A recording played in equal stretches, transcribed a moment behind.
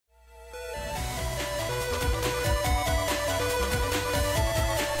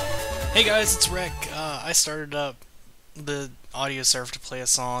Hey guys, it's Rick. I started up the Audiosurf to play a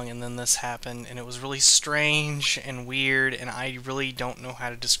song, and then this happened, and it was really strange and weird, and I really don't know how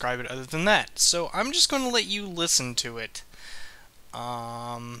to describe it other than that. So I'm just going to let you listen to it.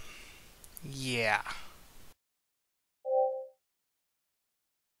 Um, yeah.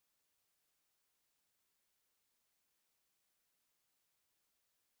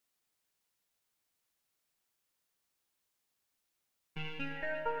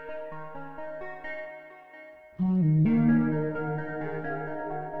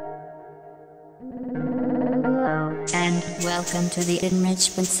 And welcome to the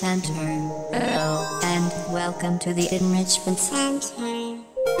Enrichment Center. Hello. And welcome to the Enrichment Center.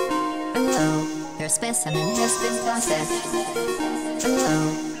 Hello. Your specimen has been processed.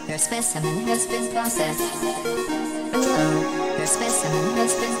 Hello. Your specimen has been processed. Hello. Your specimen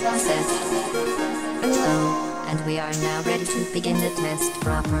has been processed. Hello. And we are now ready to begin the test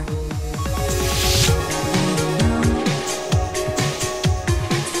proper.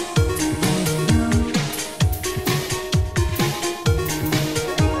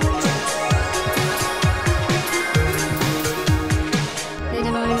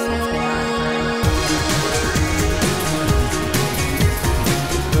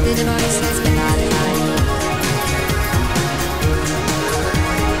 The device has been modified.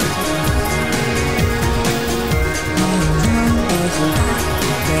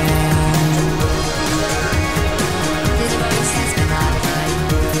 The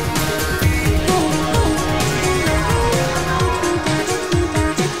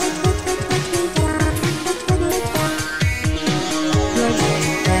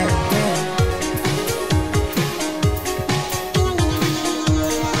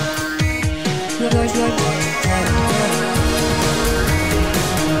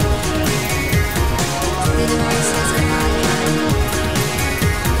device has been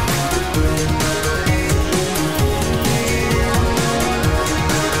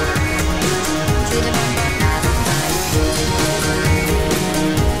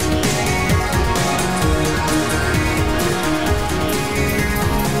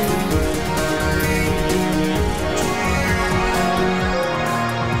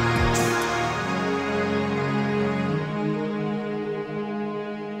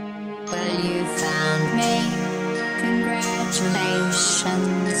Well, you found me.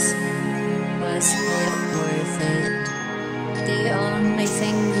 Congratulations. Was it worth it? The only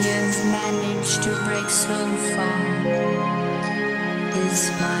thing you've managed to break so far is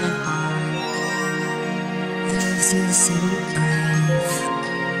my heart. This isn't brave.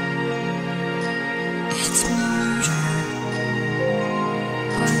 It's murder.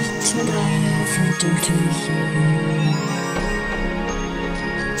 What did I ever do to you?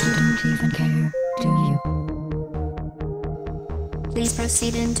 You don't even care, do you? Please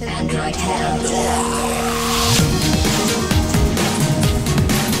proceed into Android hell.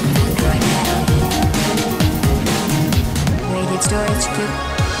 Android hell. Weighted storage cube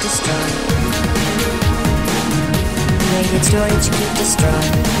destroyed. Weighted storage cube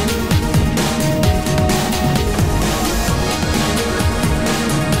destroyed.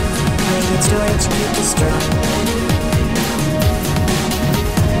 Weighted storage cube destroyed.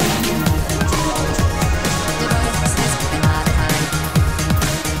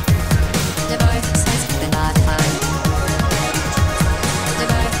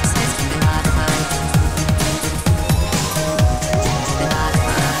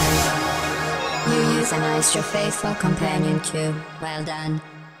 Euthanized your faithful companion cube. Well done.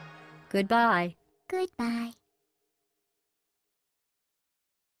 Goodbye. Goodbye.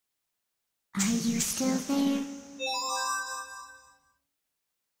 Are you still there?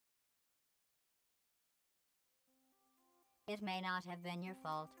 It may not have been your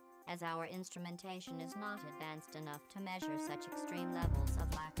fault, as our instrumentation is not advanced enough to measure such extreme levels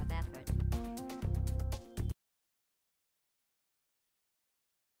of lack of effort.